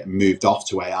will just get moved off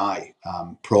to AI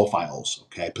profiles,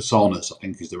 personas, I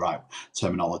think is the right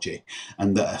terminology,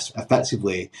 and that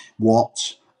effectively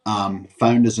what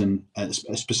founders and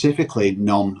specifically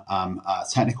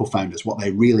non-technical founders, what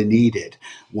they really needed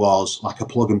was like a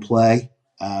plug and play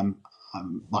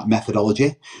like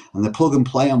methodology. And the plug and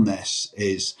play on this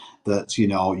is that you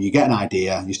get an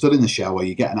idea, you stood in the shower,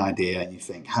 you get an idea, and you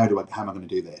think, how am I going to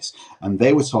do this? And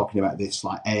they were talking about this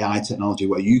like AI technology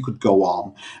where you could go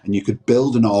on and you could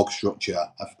build an org structure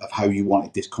of how you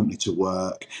wanted this company to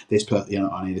work.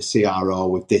 I need a CRO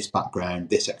with this background,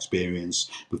 this experience,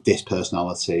 with this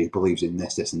personality, believes in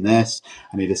this, this, and this.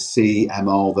 I need a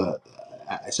CMO that,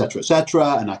 etc.,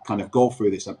 and I kind of go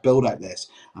through this, I build out this,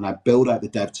 and I build out the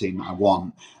dev team that I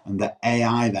want, and the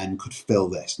AI then could fill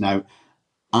this. Now,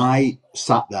 I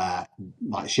sat there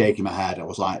like shaking my head. I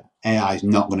was like, AI is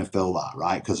not going to fill that,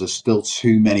 right? Because there's still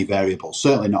too many variables,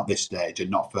 certainly not this stage, and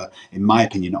not for, in my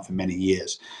opinion, not for many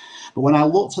years. But when I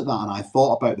looked at that and I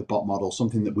thought about the bot model,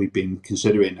 something that we've been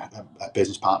considering, a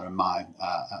business partner of mine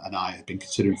and I have been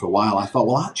considering for a while, I thought,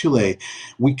 well, actually,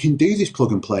 we can do this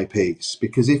plug and play piece,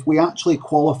 because if we actually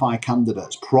qualify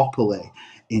candidates properly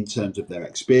in terms of their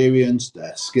experience,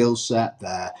 their skill set,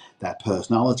 their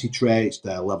personality traits,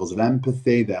 their levels of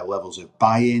empathy, their levels of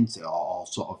buy-in, or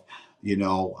sort of,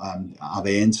 are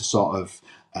they into sort of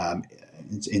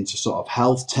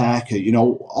health tech,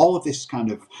 all of this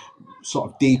kind of sort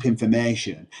of deep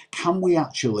information, can we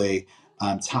actually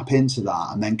tap into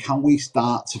that? And then can we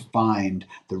start to find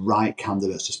the right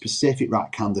candidates, the specific right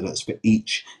candidates for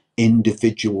each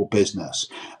individual business,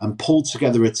 and pull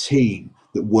together a team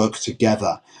that works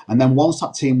together? And then once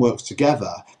that team works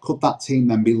together, could that team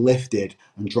then be lifted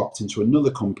and dropped into another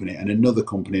company and another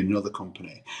company and another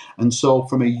company? And so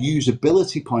from a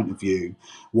usability point of view,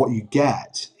 what you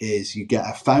get is you get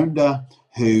a founder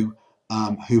who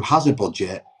has a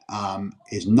budget,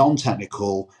 is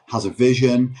non-technical, has a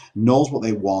vision, knows what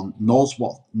they want, knows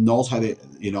how they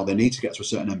need to get to a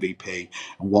certain MVP,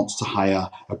 and wants to hire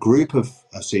a group of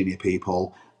senior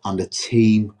people and a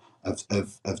team of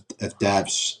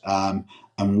devs.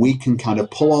 And we can kind of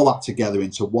pull all that together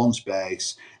into one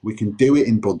space. We can do it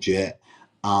in budget,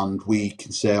 and we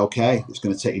can say, okay, it's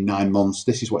going to take you 9 months.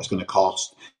 This is what it's going to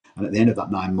cost. And at the end of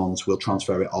that 9 months, we'll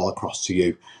transfer it all across to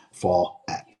you for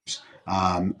X.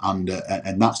 And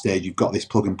at that stage, you've got this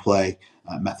plug and play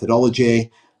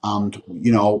methodology. And,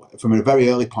 from a very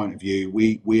early point of view,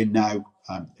 we are now,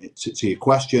 to your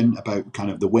question about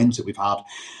kind of the wins that we've had,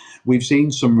 we've seen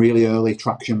some really early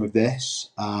traction with this.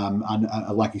 And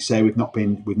like you say, we've not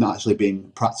actually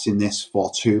been practicing this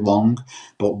for too long.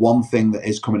 But one thing that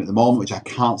is coming at the moment, which I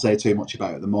can't say too much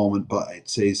about at the moment, but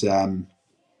it is a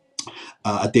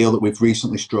deal that we've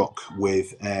recently struck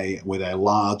with a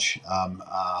large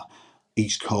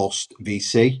East Coast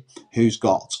VC who's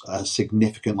got a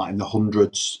significant, like in the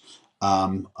hundreds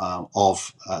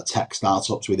of tech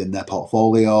startups within their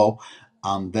portfolio,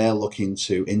 and they're looking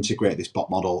to integrate this bot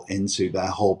model into their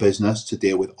whole business to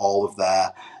deal with all of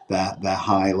their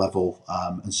high level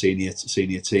and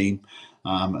senior team,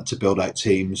 to build out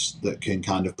teams that can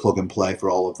kind of plug and play for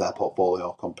all of their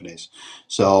portfolio companies.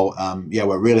 So yeah,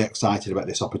 we're really excited about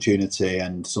this opportunity,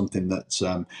 and something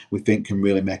that we think can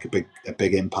really make a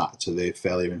big impact to the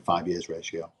failure in 5 years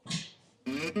ratio.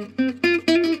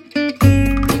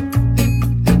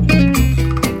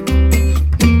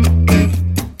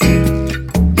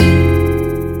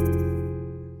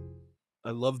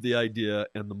 I love the idea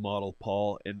and the model,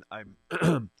 Paul, and I'm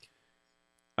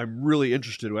I'm really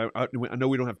interested. I know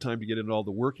we don't have time to get into all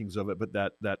the workings of it, but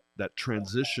that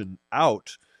transition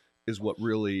out is what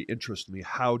really interests me.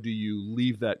 How do you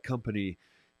leave that company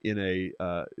in a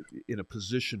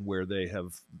position where they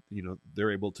have,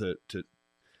 they're able to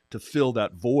fill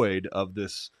that void of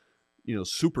this,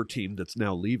 super team that's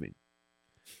now leaving?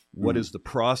 What is the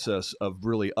process of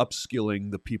really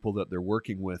upskilling the people that they're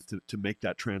working with to make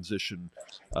that transition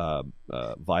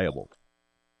viable?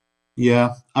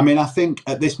 Yeah, I mean, I think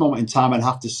at this moment in time, I'd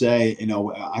have to say,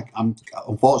 I'm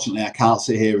unfortunately I can't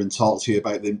sit here and talk to you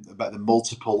about the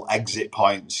multiple exit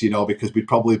points, because we'd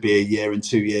probably be a year and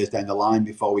 2 years down the line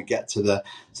before we get to the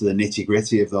nitty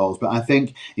gritty of those. But I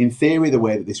think, in theory, the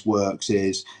way that this works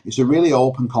is it's a really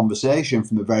open conversation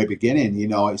from the very beginning.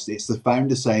 It's the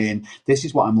founder saying, "This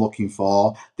is what I'm looking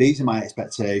for. These are my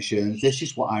expectations. This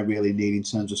is what I really need in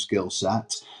terms of skill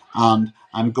set. And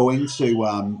I want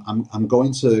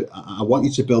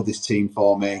you to build this team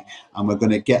for me, and we're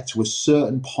going to get to a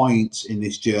certain point in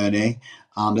this journey.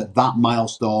 And at that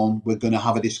milestone, we're going to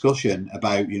have a discussion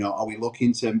about, are we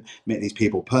looking to make these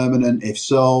people permanent? If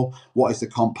so, what is the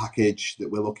comp package that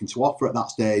we're looking to offer at that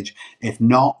stage? If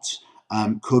not,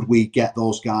 could we get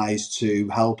those guys to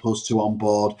help us to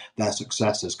onboard their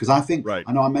successors?" Because I think, right.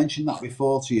 I know I mentioned that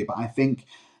before to you, but I think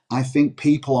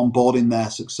people onboarding their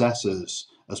successors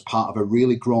as part of a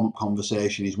really grown-up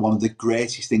conversation is one of the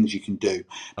greatest things you can do.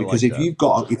 Because if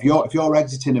you're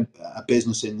exiting a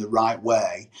business in the right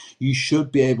way, you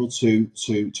should be able to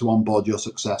onboard your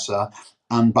successor.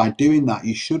 And by doing that,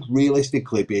 you should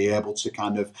realistically be able to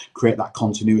kind of create that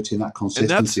continuity and that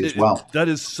consistency as well. That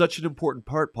is such an important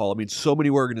part, Paul. I mean, so many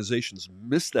organizations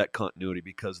miss that continuity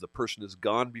because the person is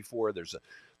gone before there's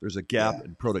a gap,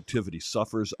 and productivity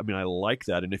suffers. I mean, I like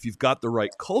that. And if you've got the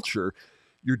right culture,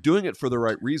 you're doing it for the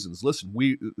right reasons. Listen,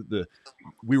 we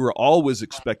were always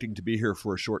expecting to be here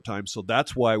for a short time, so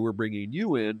that's why we're bringing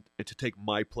you in and to take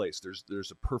my place.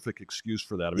 There's a perfect excuse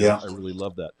for that. I mean, I really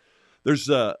love that. There's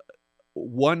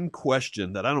one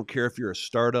question that I don't care if you're a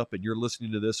startup and you're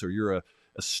listening to this, or you're a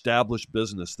established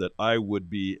business, that I would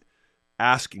be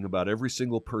asking about every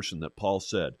single person that Paul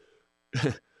said.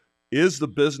 Is the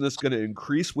business going to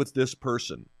increase with this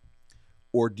person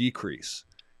or decrease?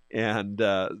 And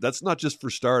that's not just for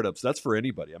startups, that's for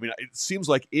anybody. I mean, it seems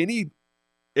like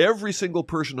every single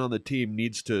person on the team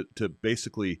needs to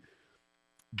basically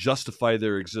justify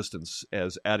their existence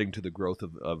as adding to the growth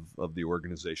of the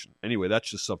organization. Anyway, that's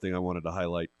just something I wanted to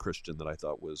highlight, Christian, that I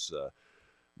thought was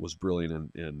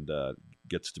brilliant and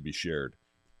gets to be shared.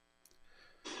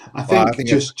 I think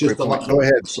go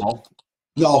ahead, Paul.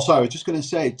 No, sorry, I was just going to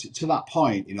say to that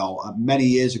point, many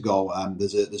years ago,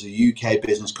 there's a UK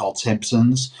business called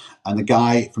Timpsons, and the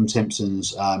guy from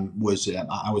Timpsons I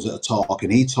was at a talk,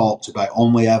 and he talked about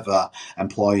only ever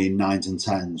employing 9s and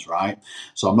 10s, right?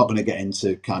 So I'm not going to get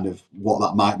into kind of what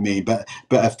that might mean, but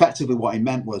effectively what he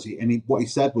meant was, what he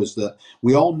said was that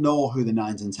we all know who the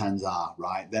 9s and 10s are,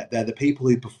 right? They're the people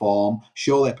who perform,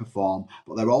 sure they perform,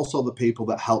 but they're also the people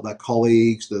that help their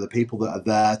colleagues, they're the people that are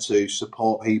there to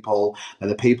support people. They're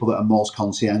the people that are most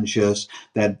conscientious.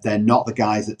 They're not the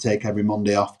guys that take every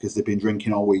Monday off because they've been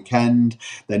drinking all weekend.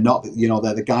 They're not,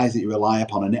 they're the guys that you rely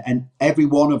upon. And every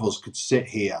one of us could sit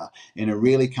here in a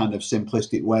really kind of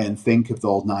simplistic way and think of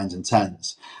those 9s and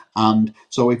 10s. And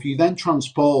so if you then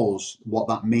transpose what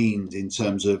that means in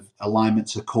terms of alignment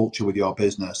to culture with your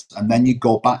business, and then you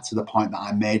go back to the point that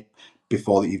I made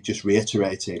before that you've just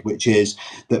reiterated, which is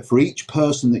that for each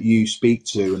person that you speak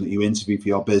to and that you interview for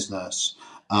your business,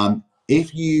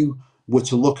 if you were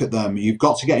to look at them, you've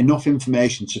got to get enough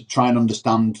information to try and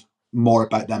understand more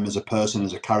about them as a person,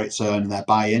 as a character, and their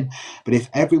buy-in. But if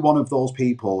every one of those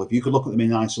people, if you could look at them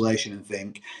in isolation and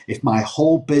think, if my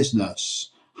whole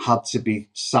business had to be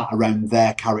sat around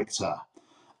their character,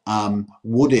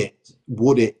 would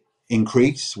it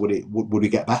increase? Would we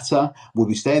get better? Would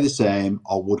we stay the same,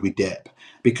 or would we dip?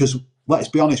 Because let's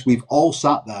be honest, we've all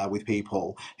sat there with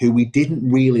people who we didn't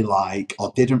really like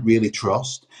or didn't really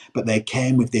trust, but they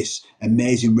came with this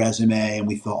amazing resume, and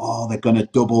we thought, oh, they're going to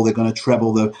double, they're going to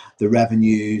treble the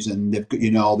revenues, and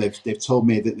they've told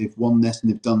me that they've won this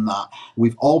and they've done that.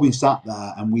 We've all been sat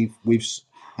there, and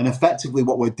and effectively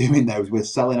what we're doing there is we're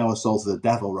selling our souls to the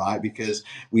devil, right? Because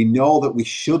we know that we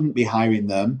shouldn't be hiring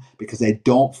them because they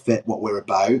don't fit what we're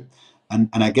about. And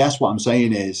I guess what I'm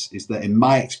saying is that in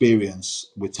my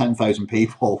experience with 10,000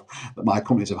 people that my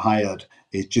companies have hired,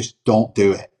 is just don't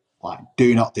do it. Like,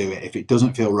 do not do it. If it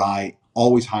doesn't feel right,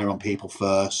 always hire on people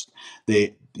first.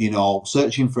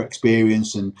 Searching for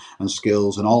experience and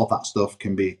skills and all of that stuff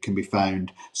can be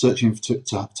found. Searching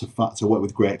to work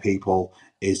with great people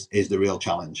is the real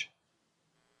challenge.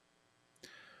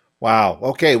 Wow.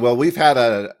 Okay. Well, we've had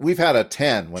a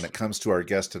 10 when it comes to our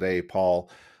guest today, Paul.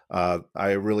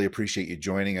 I really appreciate you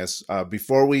joining us.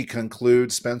 Before we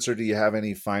conclude, Spencer, do you have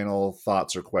any final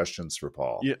thoughts or questions for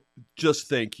Paul? Yeah, just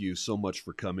thank you so much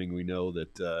for coming. We know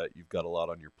that you've got a lot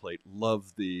on your plate.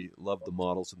 Love the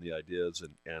models and the ideas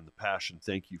and the passion.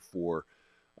 Thank you for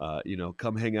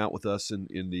come hang out with us in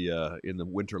the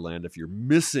Winterland. If you're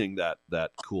missing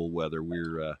that cool weather,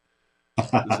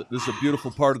 this is a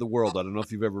beautiful part of the world. I don't know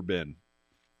if you've ever been.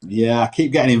 Yeah, I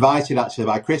keep getting invited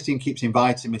actually. Christian keeps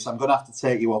inviting me, so I'm going to have to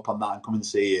take you up on that and come and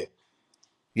see you.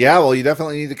 Yeah, well, you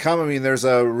definitely need to come. I mean, there's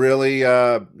a really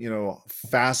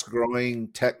fast-growing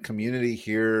tech community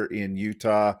here in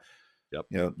Utah.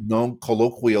 Yep. Known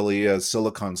colloquially as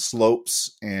Silicon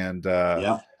Slopes, and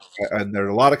and there are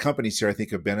a lot of companies here I think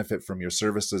could benefit from your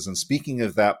services. And speaking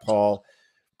of that, Paul,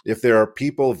 if there are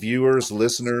people, viewers,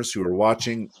 listeners who are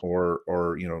watching or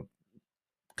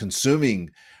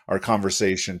consuming our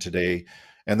conversation today,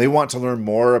 and they want to learn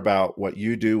more about what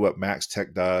you do, what Max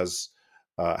Tech does,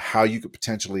 how you could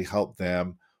potentially help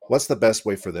them, what's the best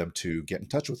way for them to get in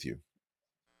touch with you?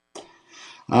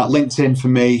 LinkedIn for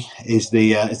me is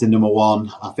the number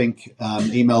one. I think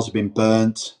emails have been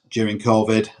burnt during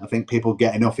COVID. I think people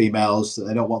get enough emails that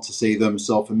they don't want to see them.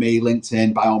 So for me,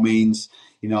 LinkedIn, by all means,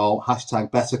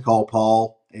 hashtag Better Call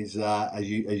Paul is as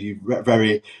you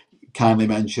very kindly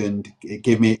mentioned.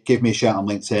 Give me a shout on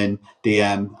LinkedIn,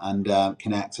 DM, and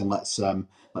connect, and let's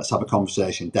have a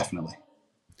conversation. Definitely.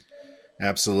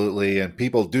 Absolutely. And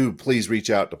people do please reach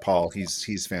out to Paul.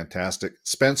 He's fantastic.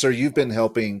 Spencer, you've been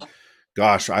helping,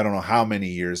 gosh, I don't know how many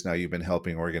years now you've been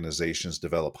helping organizations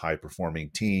develop high-performing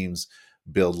teams,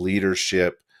 build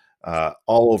leadership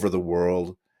all over the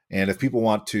world. And if people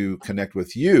want to connect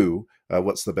with you,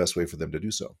 what's the best way for them to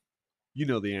do so? You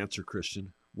know the answer,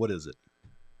 Christian. What is it?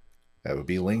 That would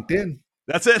be LinkedIn.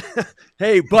 That's it.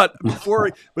 Hey, but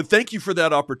thank you for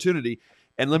that opportunity.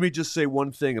 And let me just say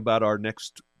one thing about our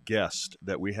next guest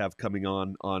that we have coming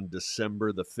on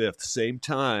December the 5th, same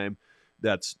time.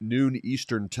 That's noon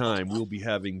Eastern time. We'll be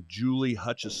having Julie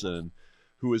Hutchison,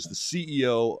 who is the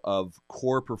CEO of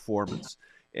Core Performance.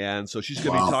 And so she's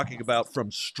going to be talking about from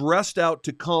stressed out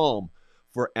to calm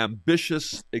for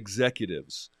ambitious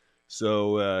executives.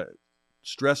 So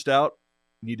stressed out,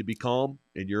 need to be calm,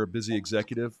 and you're a busy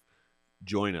executive,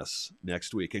 join us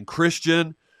next week. And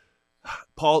Christian,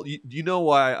 Paul, you know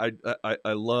why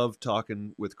I love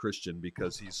talking with Christian,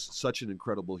 because he's such an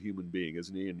incredible human being,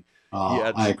 isn't he? And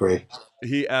I agree.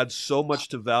 He adds so much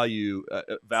to value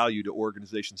to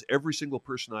organizations. Every single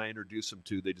person I introduce him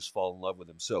to, they just fall in love with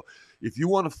him. So if you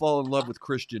want to fall in love with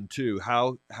Christian too,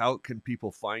 how can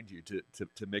people find you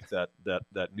to make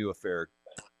that new affair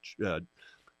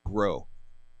grow?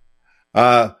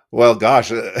 Well,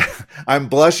 gosh, I'm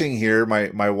blushing here.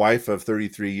 My wife of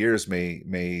 33 years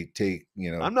may take,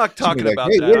 I'm not talking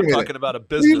about hey, that. I'm talking about a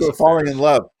business affair. Falling in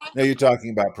love. No, you're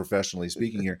talking about professionally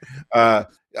speaking here.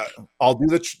 I'll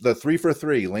do the 3 for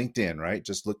 3 LinkedIn, right?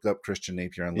 Just look up Christian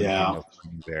Napier on LinkedIn. Yeah.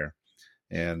 There.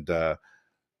 And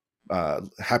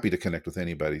happy to connect with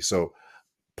anybody. So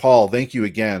Paul, thank you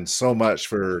again so much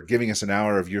for giving us an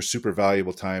hour of your super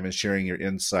valuable time and sharing your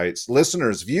insights.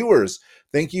 Listeners, viewers,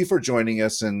 thank you for joining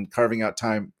us and carving out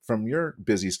time from your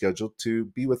busy schedule to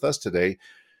be with us today.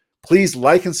 Please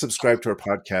like and subscribe to our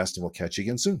podcast, and we'll catch you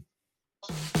again soon.